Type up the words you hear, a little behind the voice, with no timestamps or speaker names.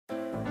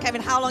Kevin,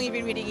 how long have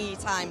you been reading EE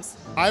Times?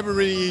 I've been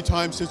reading EE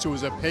Times since it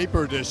was a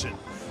paper edition.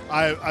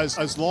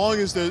 As long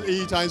as the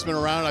EE Times been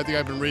around, I think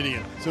I've been reading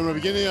it. So from the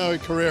beginning of my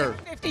career.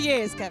 50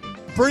 years, Kevin.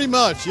 Pretty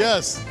much,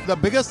 yes. The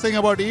biggest thing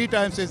about EE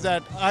Times is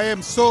that I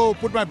am so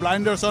put my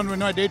blinders on in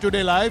my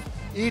day-to-day life.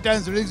 EE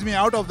Times brings me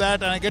out of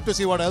that and I get to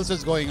see what else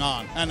is going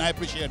on, and I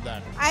appreciate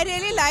that. I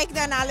really like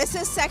the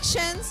analysis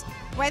sections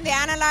when they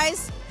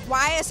analyze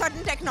why a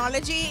certain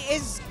technology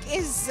is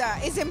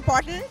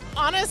important.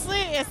 Honestly,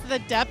 it's the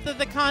depth of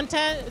the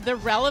content, the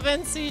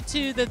relevancy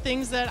to the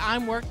things that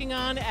I'm working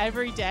on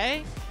every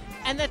day,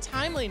 and the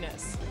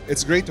timeliness.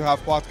 It's great to have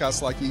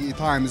podcasts like EE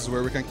Times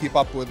where we can keep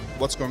up with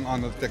what's going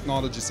on in the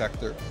technology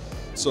sector.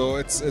 So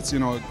it's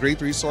a great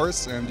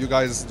resource, and you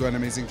guys do an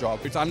amazing job.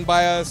 It's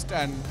unbiased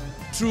and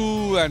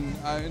true, and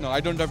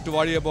I don't have to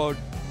worry about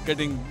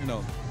getting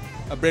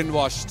a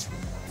brainwashed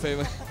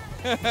favor.